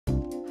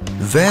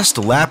Vest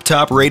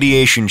Laptop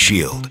Radiation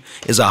Shield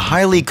is a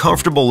highly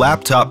comfortable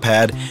laptop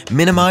pad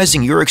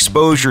minimizing your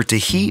exposure to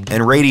heat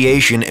and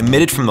radiation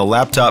emitted from the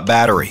laptop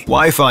battery,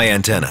 Wi-Fi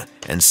antenna,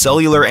 and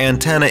cellular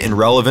antenna in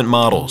relevant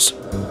models.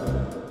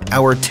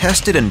 Our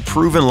tested and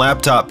proven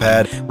laptop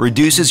pad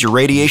reduces your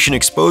radiation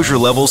exposure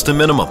levels to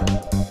minimum.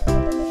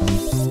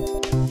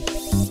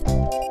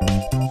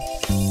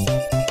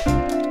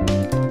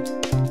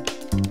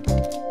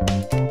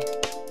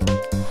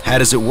 How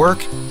does it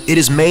work? It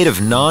is made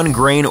of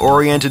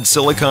non-grain-oriented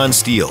silicon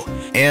steel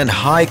and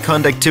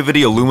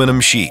high-conductivity aluminum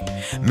sheet,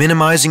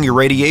 minimizing your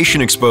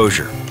radiation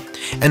exposure.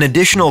 An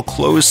additional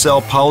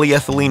closed-cell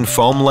polyethylene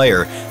foam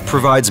layer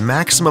provides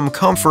maximum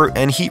comfort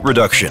and heat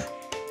reduction.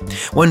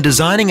 When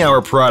designing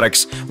our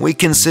products, we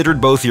considered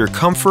both your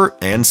comfort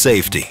and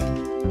safety.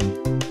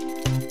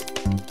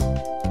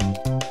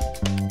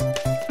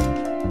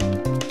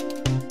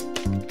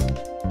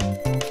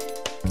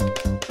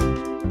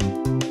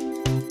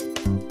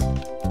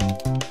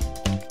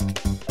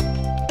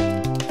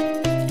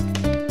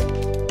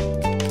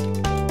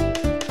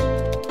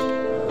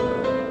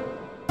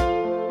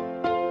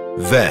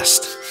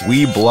 Vest.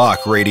 We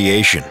block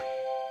radiation.